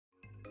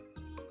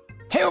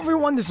Hey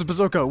everyone, this is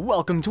Bazzoka.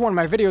 Welcome to one of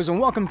my videos and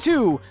welcome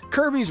to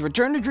Kirby's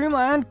Return to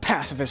Dreamland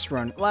Pacifist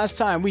run. Last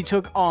time we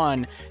took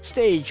on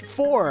Stage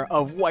 4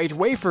 of White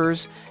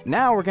Wafers.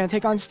 Now we're going to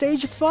take on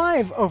Stage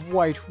 5 of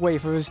White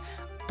Wafers.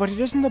 But it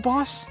isn't the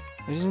boss.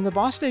 It isn't the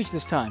boss stage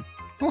this time.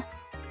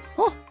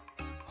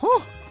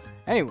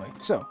 Anyway,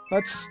 so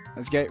let's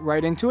get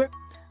right into it.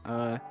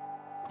 I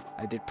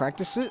did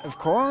practice it, of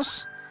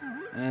course.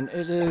 And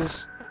it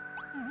is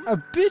a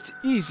bit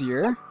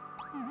easier.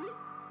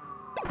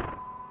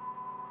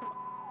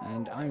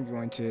 And I'm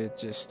going to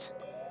just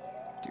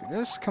do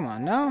this. Come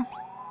on now.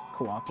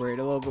 Cooperate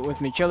a little bit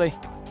with me, Chili.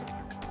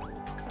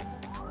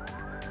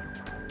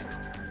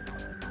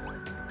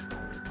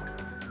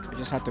 So I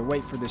just have to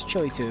wait for this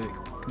Chili to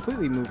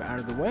completely move out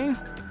of the way.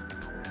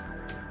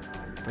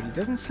 But he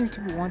doesn't seem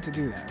to want to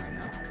do that right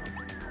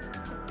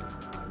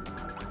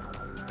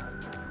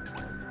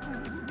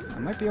now. I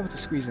might be able to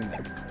squeeze in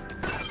there.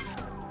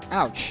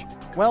 Ouch.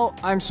 Well,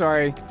 I'm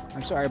sorry.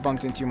 I'm sorry I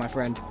bumped into you, my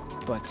friend.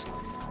 But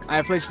I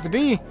have places to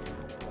be.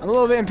 I'm a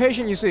little bit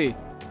impatient, you see.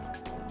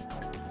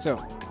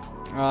 So,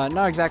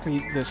 not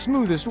exactly the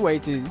smoothest way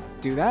to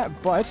do that,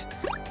 but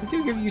I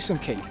do give you some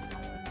cake.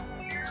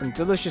 Some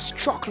delicious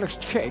chocolate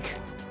cake.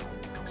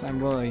 So I'm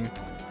willing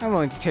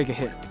to take a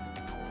hit.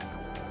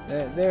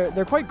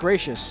 They're quite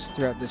gracious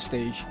throughout this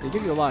stage. They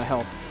give you a lot of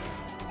health.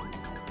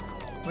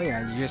 Oh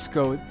yeah, you just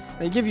go.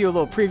 They give you a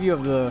little preview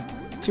of the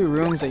two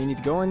rooms that you need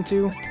to go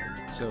into.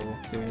 So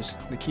there's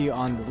the key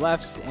on the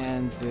left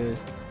and the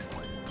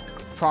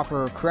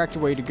correct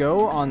way to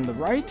go on the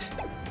right.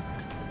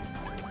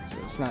 So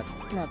it's not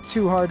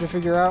too hard to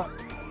figure out.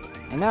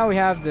 And now we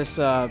have this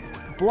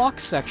block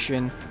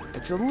section.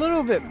 It's a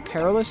little bit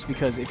perilous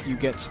because if you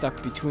get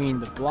stuck between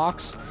the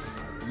blocks,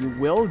 you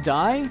will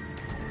die.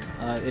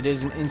 It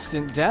is an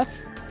instant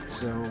death,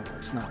 so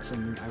it's not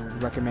something I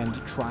would recommend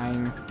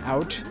trying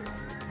out.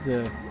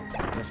 The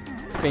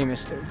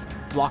famous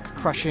block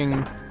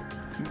crushing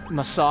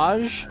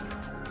massage.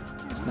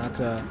 It's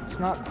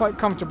not quite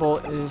comfortable.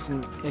 It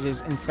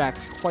is in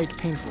fact quite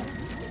painful.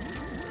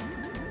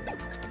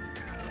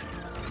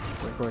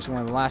 So of course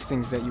one of the last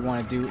things that you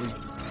want to do is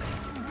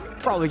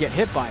probably get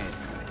hit by it.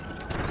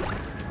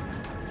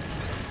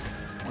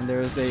 And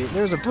there's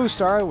a blue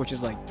star which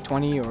is like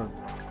 20 or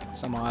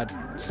some odd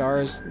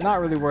stars. Not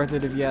really worth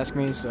it if you ask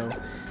me, so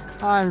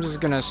I'm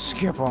just gonna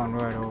skip on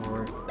right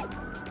over it.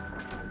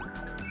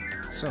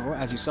 So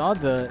as you saw,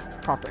 the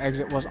proper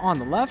exit was on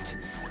the left.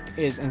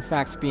 It is in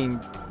fact being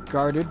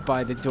guarded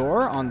by the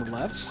door on the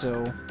left,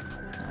 so you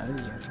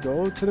have to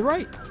go to the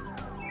right.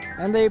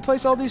 And they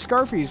place all these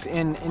Scarfies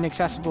in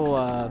inaccessible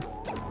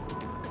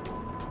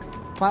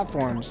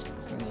platforms,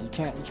 so you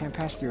can't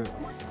pass through it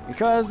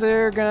because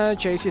they're gonna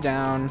chase you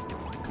down,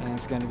 and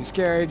it's gonna be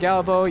scary.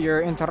 Galbo,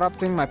 you're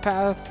interrupting my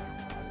path.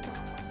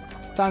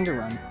 Time to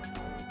run.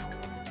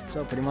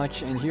 So pretty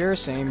much in here,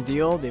 same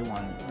deal. They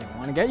want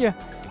to get you.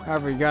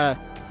 However, you gotta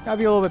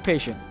be a little bit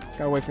patient.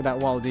 Gotta wait for that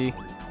Wall D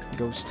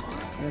ghost,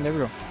 and there we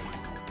go.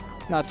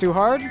 Not too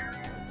hard,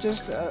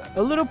 just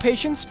a little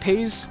patience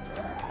pays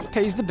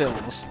the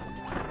bills.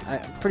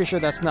 I'm pretty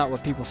sure that's not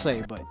what people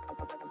say, but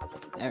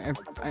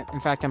in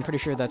fact, I'm pretty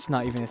sure that's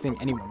not even a thing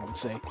anyone would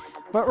say.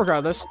 But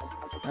regardless,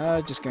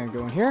 just gonna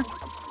go in here.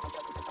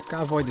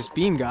 Gotta avoid this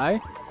beam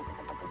guy.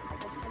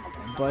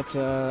 But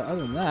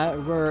other than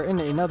that, we're in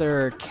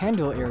another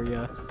candle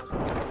area.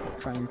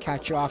 Try and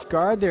catch you off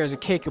guard. There's a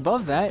cake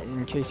above that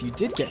in case you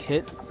did get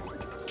hit.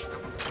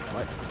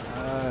 But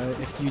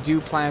if you do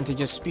plan to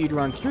just speed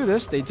run through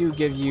this, they do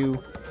give you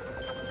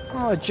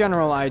a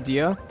general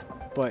idea,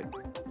 but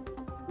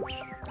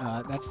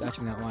that's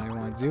actually not what I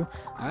want to do.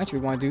 I actually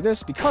want to do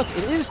this because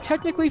it is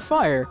technically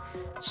fire,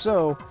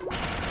 so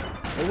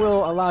it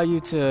will allow you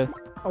to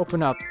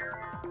open up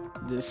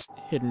this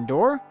hidden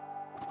door.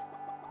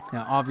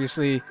 Now,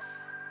 obviously,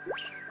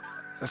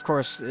 of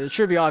course, it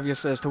should be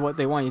obvious as to what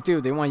they want you to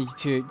do. They want you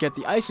to get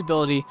the ice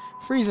ability,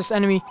 freeze this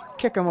enemy,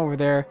 kick him over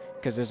there,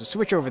 because there's a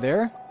switch over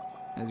there,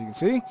 as you can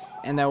see,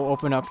 and that will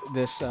open up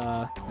this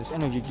this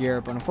energy gear.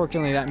 But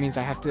unfortunately, that means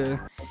I have to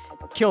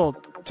kill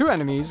 2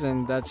 enemies,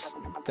 and that's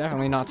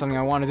definitely not something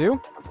I want to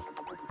do.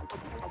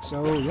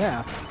 So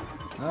yeah,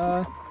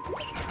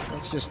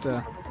 let's just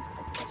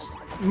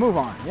move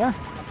on. Yeah.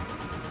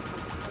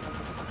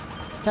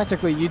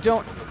 Technically,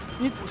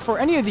 for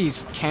any of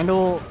these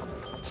candle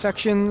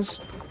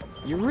sections,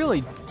 you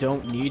really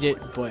don't need it,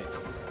 but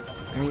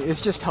I mean,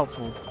 it's just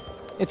helpful.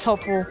 It's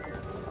helpful.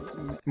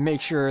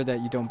 Make sure that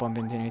you don't bump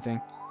into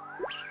anything.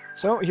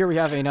 So here we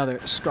have another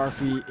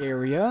Scarfy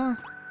area.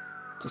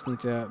 Just need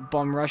to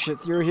bum rush it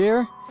through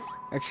here.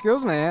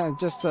 Excuse me,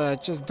 just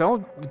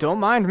don't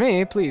mind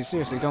me, please.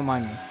 Seriously, don't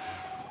mind me,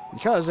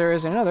 because there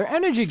is another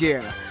energy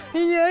gear.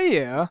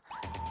 Yeah.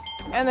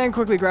 And then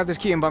quickly grab this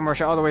key and bum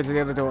rush it all the way to the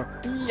other door.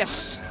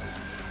 Yes.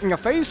 In your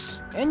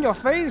face. In your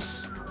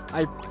face.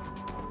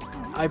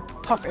 I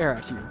puff air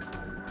at you.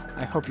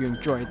 I hope you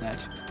enjoyed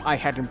that. I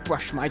hadn't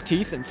brushed my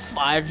teeth in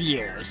 5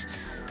 years.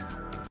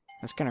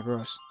 That's kind of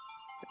gross.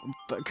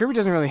 But Kirby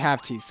doesn't really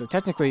have teeth, so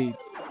technically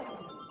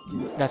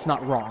that's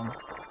not wrong.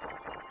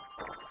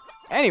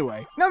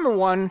 Anyway, number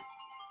 1.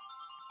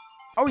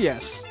 Oh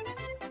yes.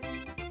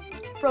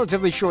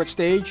 Relatively short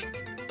stage,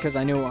 because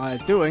I knew what I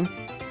was doing.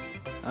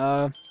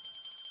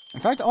 In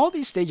fact, all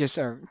these stages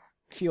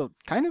feel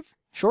kind of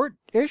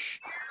short-ish.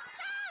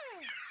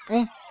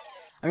 I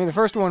mean, the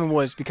first one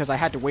was because I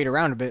had to wait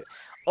around a bit.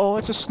 Oh,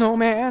 it's a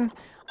snowman!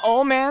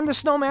 Oh man, the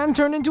snowman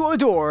turned into a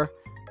door!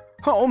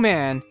 Oh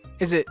man,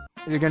 is it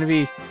gonna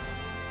be...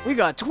 We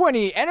got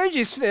 20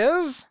 energy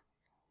spheres!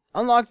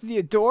 Unlock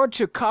the door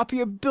to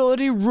copy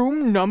ability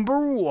room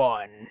number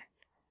 1.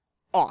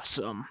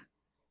 Awesome.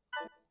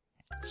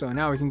 So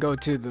now we can go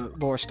to the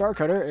Lore Star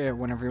Cutter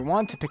whenever we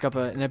want to pick up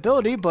an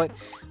ability, but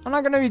I'm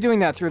not going to be doing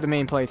that through the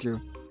main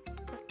playthrough.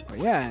 But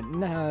yeah,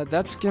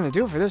 that's going to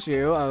do it for this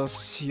video. I'll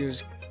see you...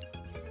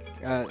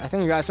 I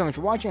thank you guys so much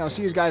for watching. I'll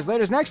see you guys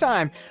later. Next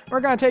time,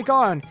 we're going to take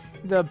on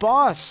the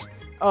boss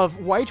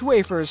of White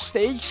Wafers,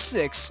 Stage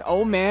 6.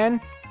 Oh man,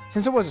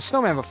 since it was a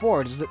snowman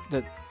before, does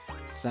that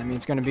mean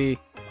it's going to be...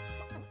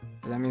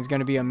 Does that mean it's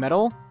going to be a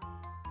metal?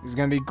 Is it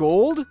going to be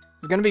gold? Is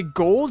it going to be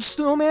gold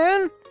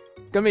snowman?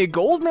 Gonna be a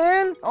gold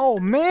man? Oh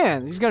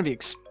man, he's gonna be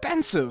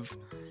expensive.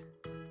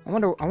 I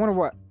wonder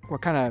what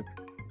kind of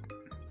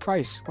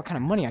price, what kind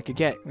of money I could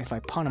get if I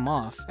pawn him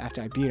off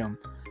after I beat him.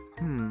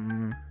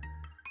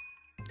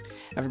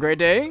 Have a great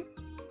day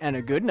and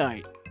a good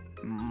night.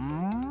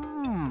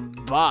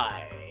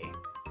 Bye.